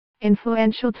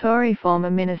Influential Tory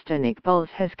former Minister Nick Boles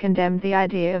has condemned the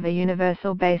idea of a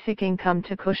universal basic income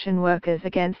to cushion workers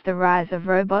against the rise of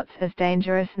robots as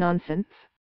dangerous nonsense.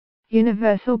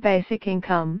 Universal Basic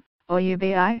Income, or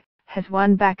UBI, has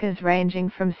won backers ranging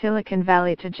from Silicon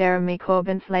Valley to Jeremy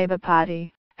Corbyn's Labour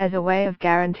Party, as a way of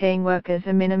guaranteeing workers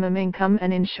a minimum income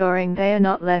and ensuring they are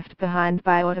not left behind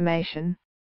by automation.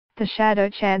 The Shadow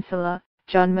Chancellor,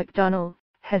 John McDonnell,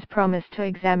 has promised to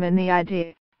examine the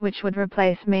idea, which would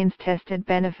replace means-tested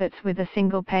benefits with a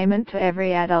single payment to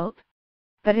every adult.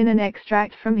 But in an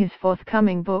extract from his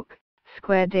forthcoming book,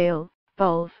 Square Deal,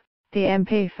 Boles, the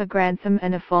MP for Grantham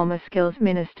and a former skills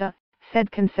minister,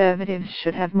 said Conservatives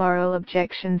should have moral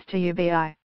objections to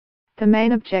UBI. The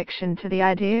main objection to the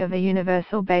idea of a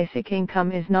universal basic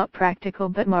income is not practical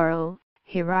but moral,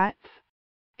 he writes.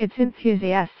 Its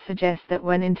enthusiasts suggest that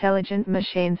when intelligent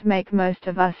machines make most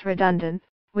of us redundant,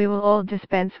 we will all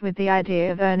dispense with the idea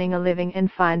of earning a living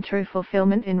and find true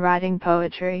fulfillment in writing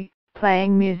poetry,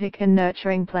 playing music and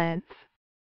nurturing plants.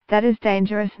 That is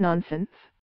dangerous nonsense.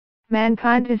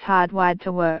 Mankind is hardwired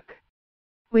to work.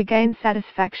 We gain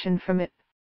satisfaction from it.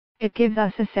 It gives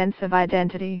us a sense of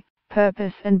identity,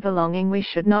 purpose and belonging. We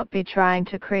should not be trying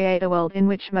to create a world in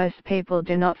which most people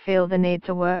do not feel the need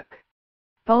to work.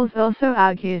 Boles also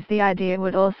argues the idea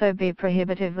would also be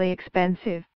prohibitively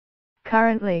expensive.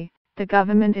 Currently, the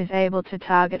government is able to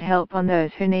target help on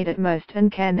those who need it most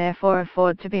and can therefore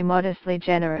afford to be modestly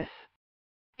generous.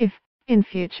 If, in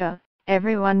future,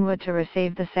 everyone were to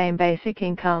receive the same basic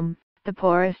income, the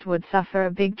poorest would suffer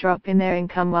a big drop in their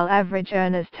income while average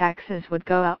earners' taxes would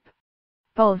go up.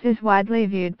 Boles is widely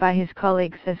viewed by his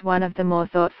colleagues as one of the more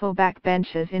thoughtful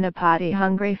backbenchers in a party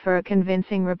hungry for a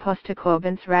convincing riposte to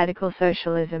Corbyn's radical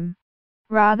socialism.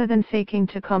 Rather than seeking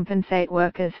to compensate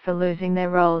workers for losing their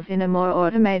roles in a more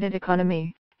automated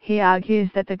economy, he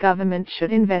argues that the government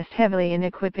should invest heavily in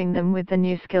equipping them with the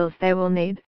new skills they will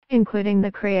need, including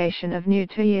the creation of new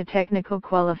two-year technical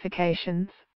qualifications.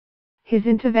 His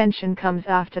intervention comes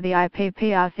after the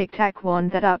IPPR think tank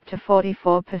warned that up to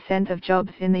 44% of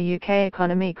jobs in the UK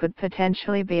economy could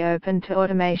potentially be open to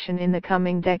automation in the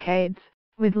coming decades,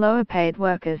 with lower-paid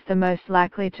workers the most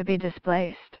likely to be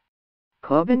displaced.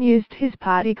 Corbyn used his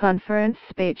party conference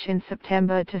speech in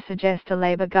September to suggest a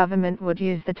Labour government would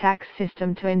use the tax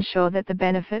system to ensure that the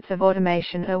benefits of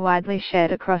automation are widely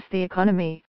shared across the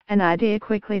economy, an idea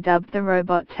quickly dubbed the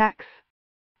robot tax.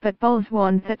 But Boles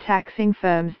warned that taxing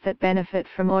firms that benefit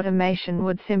from automation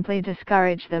would simply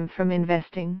discourage them from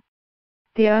investing.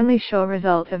 The only sure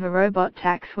result of a robot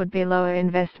tax would be lower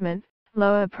investment,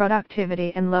 lower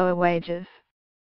productivity and lower wages.